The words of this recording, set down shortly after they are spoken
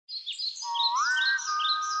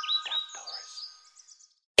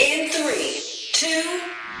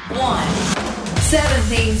1. 7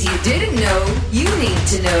 things you didn't know you need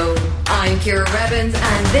to know. I'm Ciara Rebbins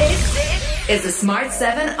and this is the Smart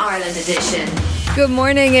 7 Ireland edition. Good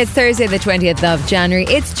morning, it's Thursday the 20th of January.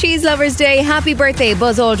 It's Cheese Lovers Day. Happy birthday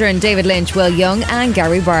Buzz Aldrin, David Lynch, Will Young and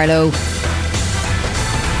Gary Barlow.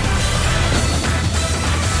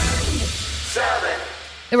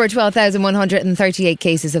 There were 12,138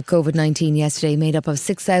 cases of COVID-19 yesterday, made up of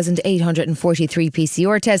 6,843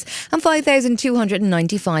 PCR tests and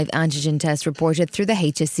 5,295 antigen tests reported through the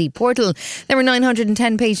HSC portal. There were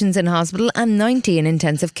 910 patients in hospital and 90 in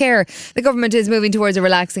intensive care. The government is moving towards a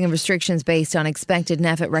relaxing of restrictions based on expected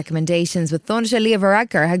NPHET recommendations, with Taoiseach Leo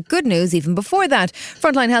Varadkar had good news even before that.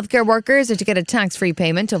 Frontline healthcare workers are to get a tax-free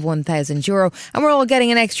payment of €1,000, and we're all getting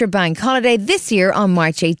an extra bank holiday this year on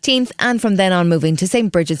March 18th, and from then on moving to St.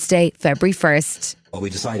 Bridget's Day, February 1st. What we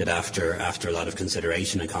decided after a lot of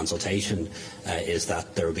consideration and consultation is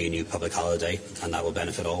that there will be a new public holiday, and that will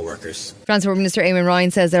benefit all workers. Transport Minister Eamon Ryan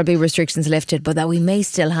says there will be restrictions lifted, but that we may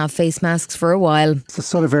still have face masks for a while. It's the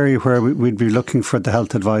sort of area where we'd be looking for the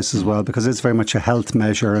health advice as well, because it's very much a health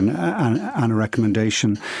measure and a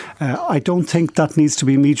recommendation. I don't think that needs to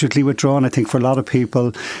be immediately withdrawn. I think for a lot of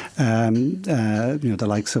people, the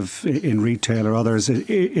likes of in retail or others,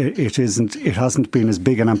 it hasn't been as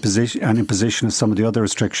big an imposition as some of the other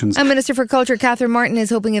restrictions. And Minister for Culture Catherine Martin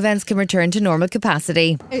is hoping events can return to normal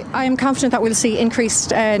capacity. I am confident that we'll see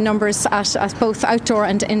increased numbers at both outdoor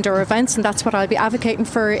and indoor events, and that's what I'll be advocating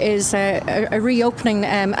for, is a reopening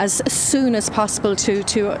as soon as possible to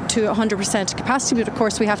 100% capacity. But of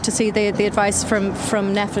course we have to see the advice from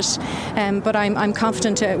NPHET, but I'm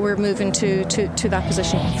confident we're moving to that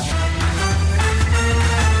position.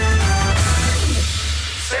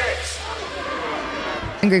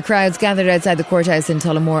 Angry crowds gathered outside the courthouse in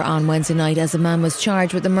Tullamore on Wednesday night as a man was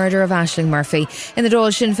charged with the murder of Ashling Murphy. In the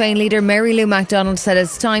Dáil, Sinn Féin leader Mary Lou MacDonald said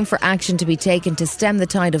it's time for action to be taken to stem the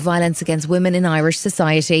tide of violence against women in Irish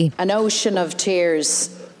society. An ocean of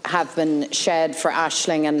tears have been shed for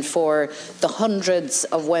Ashling and for the hundreds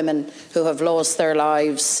of women who have lost their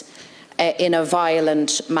lives in a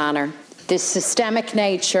violent manner. The systemic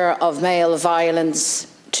nature of male violence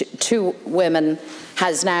to women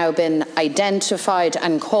has now been identified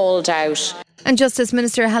and called out. And Justice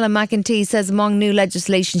Minister Helen McEntee says among new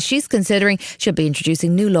legislation she's considering should be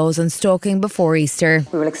introducing new laws on stalking before Easter.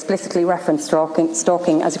 We will explicitly reference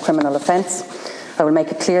stalking as a criminal offence. I will make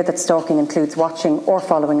it clear that stalking includes watching or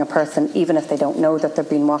following a person even if they don't know that they're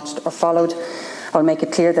being watched or followed. I will make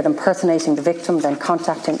it clear that impersonating the victim, then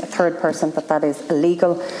contacting a third person, that is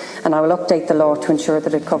illegal. And I will update the law to ensure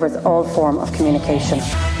that it covers all form of communication.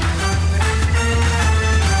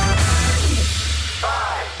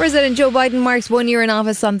 President Joe Biden marks 1 year in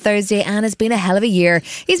office on Thursday, and it's been a hell of a year.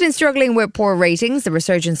 He's been struggling with poor ratings, the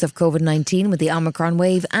resurgence of COVID-19 with the Omicron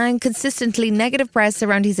wave, and consistently negative press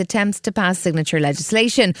around his attempts to pass signature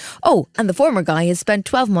legislation. Oh, and the former guy has spent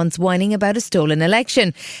 12 months whining about a stolen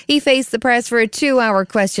election. He faced the press for a 2-hour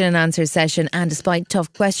question and answer session, and despite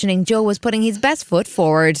tough questioning, Joe was putting his best foot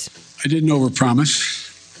forward. I didn't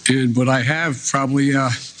overpromise, but I have probably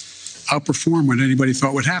outperformed what anybody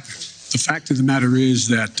thought would happen. The fact of the matter is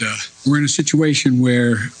that we're in a situation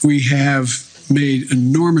where we have made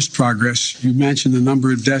enormous progress. You mentioned the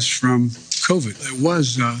number of deaths from COVID. It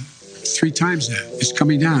was 3 times that. It's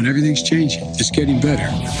coming down. Everything's changing. It's getting better.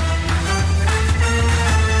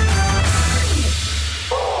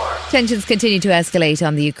 Tensions continue to escalate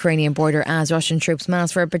on the Ukrainian border as Russian troops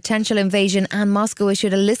mass for a potential invasion, and Moscow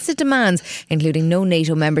issued a list of demands, including no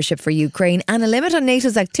NATO membership for Ukraine and a limit on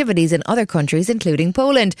NATO's activities in other countries, including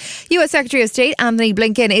Poland. US Secretary of State Anthony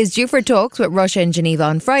Blinken is due for talks with Russia in Geneva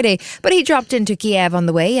on Friday, but he dropped into Kiev on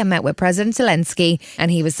the way and met with President Zelensky, and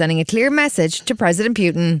he was sending a clear message to President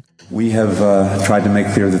Putin. We have tried to make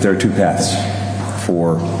clear that there are 2 paths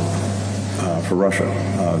for Russia.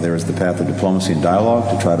 There is the path of diplomacy and dialogue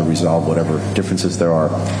to try to resolve whatever differences there are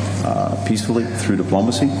peacefully through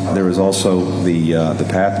diplomacy. There is also the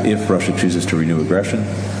path, if Russia chooses to renew aggression,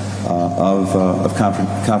 of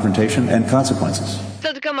confrontation and consequences.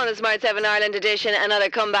 Still to come on the Smart 7 Ireland edition, another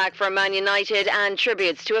comeback from Man United and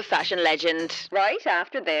tributes to a fashion legend. Right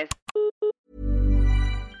after this.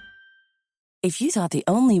 If you thought the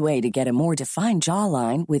only way to get a more defined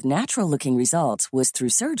jawline with natural-looking results was through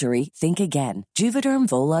surgery, think again. Juvederm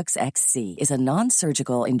Volux XC is a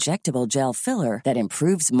non-surgical injectable gel filler that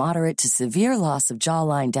improves moderate to severe loss of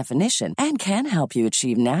jawline definition and can help you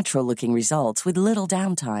achieve natural-looking results with little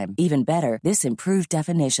downtime. Even better, this improved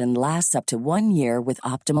definition lasts up to 1 year with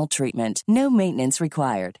optimal treatment. No maintenance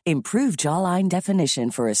required. Improve jawline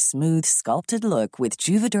definition for a smooth, sculpted look with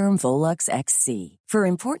Juvederm Volux XC. For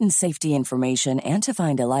important safety information and to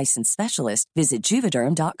find a licensed specialist, visit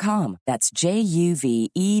Juvederm.com. That's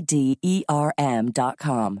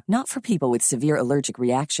JUVEDERM.com. Not for people with severe allergic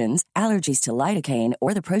reactions, allergies to lidocaine,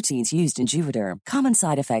 or the proteins used in Juvederm. Common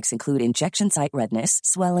side effects include injection site redness,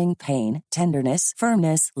 swelling, pain, tenderness,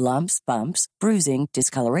 firmness, lumps, bumps, bruising,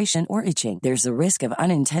 discoloration, or itching. There's a risk of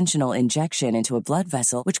unintentional injection into a blood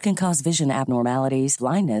vessel, which can cause vision abnormalities,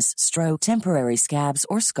 blindness, stroke, temporary scabs,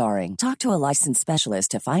 or scarring. Talk to a licensed specialist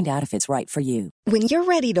to find out if it's right for you. When you're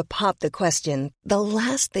ready to pop the question, the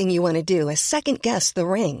last thing you want to do is second-guess the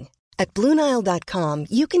ring. At BlueNile.com,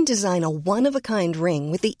 you can design a one-of-a-kind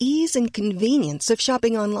ring with the ease and convenience of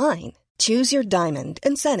shopping online. Choose your diamond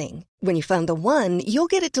and setting. When you find the one, you'll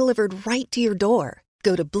get it delivered right to your door.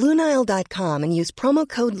 Go to BlueNile.com and use promo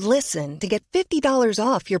code LISTEN to get $50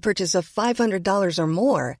 off your purchase of $500 or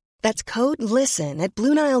more. That's code LISTEN at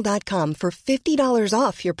BlueNile.com for $50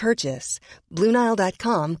 off your purchase.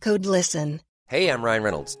 BlueNile.com, code LISTEN. Hey, I'm Ryan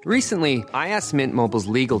Reynolds. Recently, I asked Mint Mobile's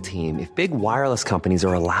legal team if big wireless companies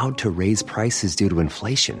are allowed to raise prices due to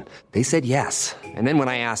inflation. They said yes. And then when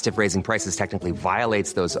I asked if raising prices technically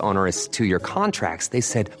violates those onerous two-year contracts, they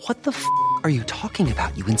said, what the f*** are you talking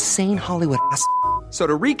about, you insane Hollywood ass f- So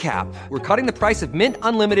to recap, we're cutting the price of Mint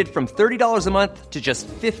Unlimited from $30 a month to just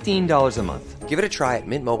 $15 a month. Give it a try at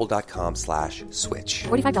mintmobile.com/switch.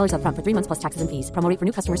 $45 up front for 3 months plus taxes and fees. Promo rate for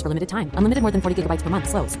new customers for limited time. Unlimited more than 40 gigabytes per month.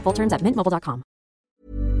 Slows full terms at mintmobile.com.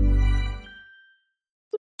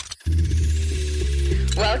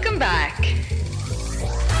 Welcome back.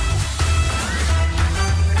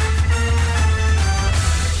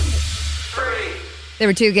 There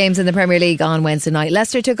were two games in the Premier League on Wednesday night.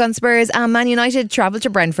 Leicester took on Spurs and Man United travelled to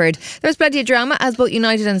Brentford. There was plenty of drama as both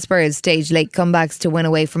United and Spurs staged late comebacks to win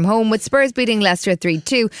away from home, with Spurs beating Leicester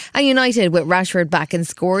 3-2 and United with Rashford back in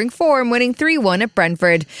scoring form, winning 3-1 at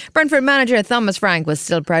Brentford. Brentford manager Thomas Frank was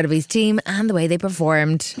still proud of his team and the way they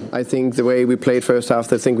performed. I think the way we played first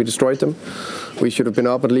half, I think we destroyed them. We should have been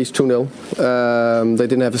up at least 2-0. They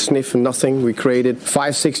didn't have a sniff and nothing. We created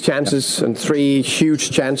 5-6 chances and 3 huge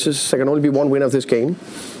chances. There can only be one winner of this game.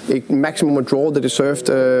 A maximum a draw. They deserved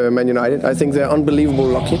Man United. I think they're unbelievable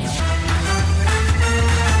lucky.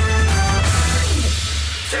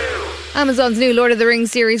 Amazon's new Lord of the Rings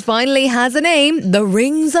series finally has a name, The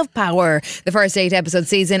Rings of Power. The first 8-episode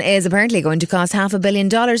season is apparently going to cost $500 million,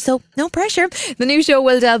 so no pressure. The new show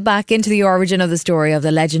will delve back into the origin of the story of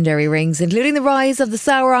the legendary rings, including the rise of the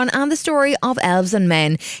Sauron and the story of elves and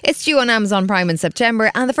men. It's due on Amazon Prime in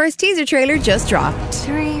September, and the first teaser trailer just dropped.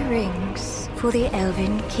 3 rings for the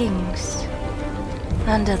elven kings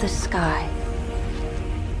under the sky.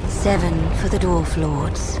 7 for the dwarf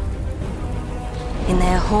lords in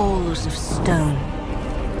their halls of stone.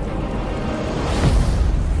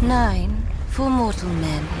 9 for mortal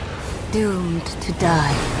men doomed to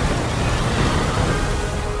die.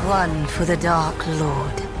 1 for the Dark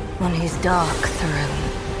Lord on his dark throne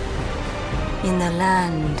in the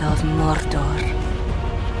land of Mordor,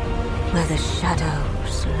 where the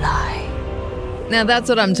shadows lie. Now that's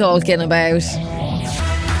what I'm talking about.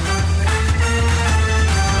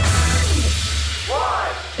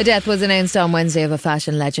 The death was announced on Wednesday of a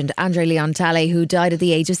fashion legend, Andre Leon Talley, who died at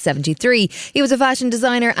the age of 73. He was a fashion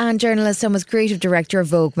designer and journalist and was creative director of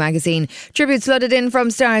Vogue magazine. Tributes flooded in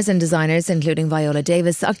from stars and designers, including Viola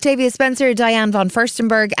Davis, Octavia Spencer, Diane von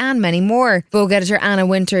Furstenberg and many more. Vogue editor Anna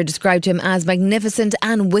Winter described him as magnificent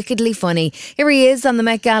and wickedly funny. Here he is on the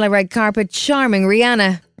Met Gala red carpet, charming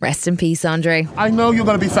Rihanna. Rest in peace, Andre. I know you're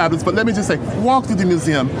going to be fabulous, but let me just say, walk through the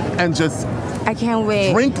museum and just... I can't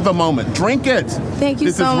wait. Drink the moment. Drink it. Thank you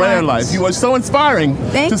so much. This is rare life. You are so inspiring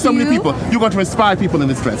to so many people. You're going to inspire people in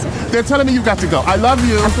this dress. They're telling me you've got to go. I love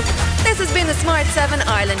you. This has been the Smart 7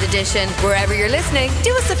 Ireland edition. Wherever you're listening,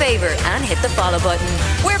 do us a favour and hit the follow button.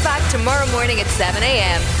 We're back tomorrow morning at 7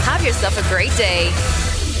 a.m. Have yourself a great day.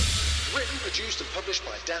 Written, produced and published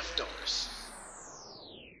by Daft Doris.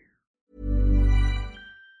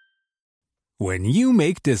 When you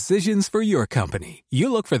make decisions for your company,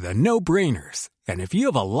 you look for the no-brainers. And if you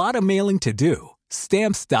have a lot of mailing to do,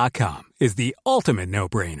 Stamps.com is the ultimate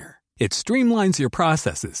no-brainer. It streamlines your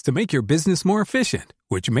processes to make your business more efficient,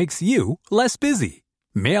 which makes you less busy.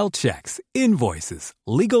 Mail checks, invoices,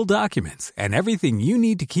 legal documents, and everything you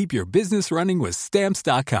need to keep your business running with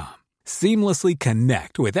Stamps.com. Seamlessly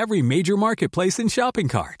connect with every major marketplace and shopping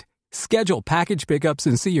cart. Schedule package pickups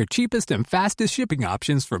and see your cheapest and fastest shipping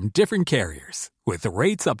options from different carriers, with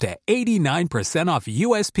rates up to 89% off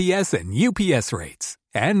USPS and UPS rates.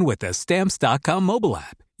 And with the Stamps.com mobile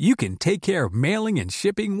app, you can take care of mailing and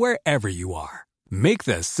shipping wherever you are. Make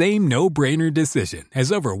the same no-brainer decision as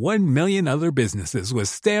over 1 million other businesses with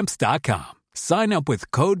Stamps.com. Sign up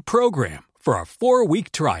with code PROGRAM for a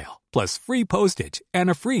 4-week trial, plus free postage and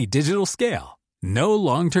a free digital scale. No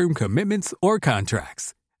long-term commitments or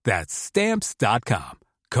contracts. That's Stamps.com.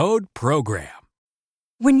 Code PROGRAM.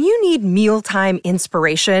 When you need mealtime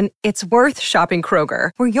inspiration, it's worth shopping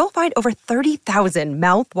Kroger, where you'll find over 30,000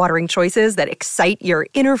 mouth-watering choices that excite your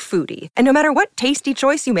inner foodie. And no matter what tasty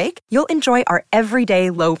choice you make, you'll enjoy our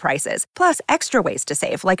everyday low prices, plus extra ways to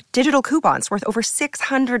save, like digital coupons worth over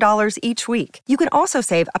 $600 each week. You can also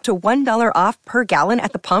save up to $1 off per gallon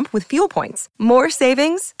at the pump with fuel points. More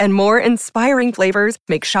savings and more inspiring flavors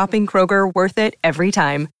make shopping Kroger worth it every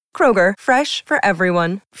time. Kroger, fresh for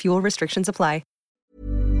everyone. Fuel restrictions apply.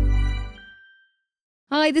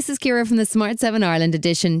 Hi, this is Ciara from the Smart 7 Ireland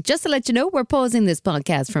edition. Just to let you know, we're pausing this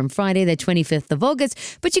podcast from Friday the 25th of August,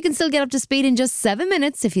 but you can still get up to speed in just 7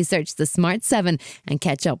 minutes if you search the Smart 7 and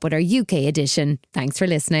catch up with our UK edition. Thanks for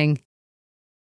listening.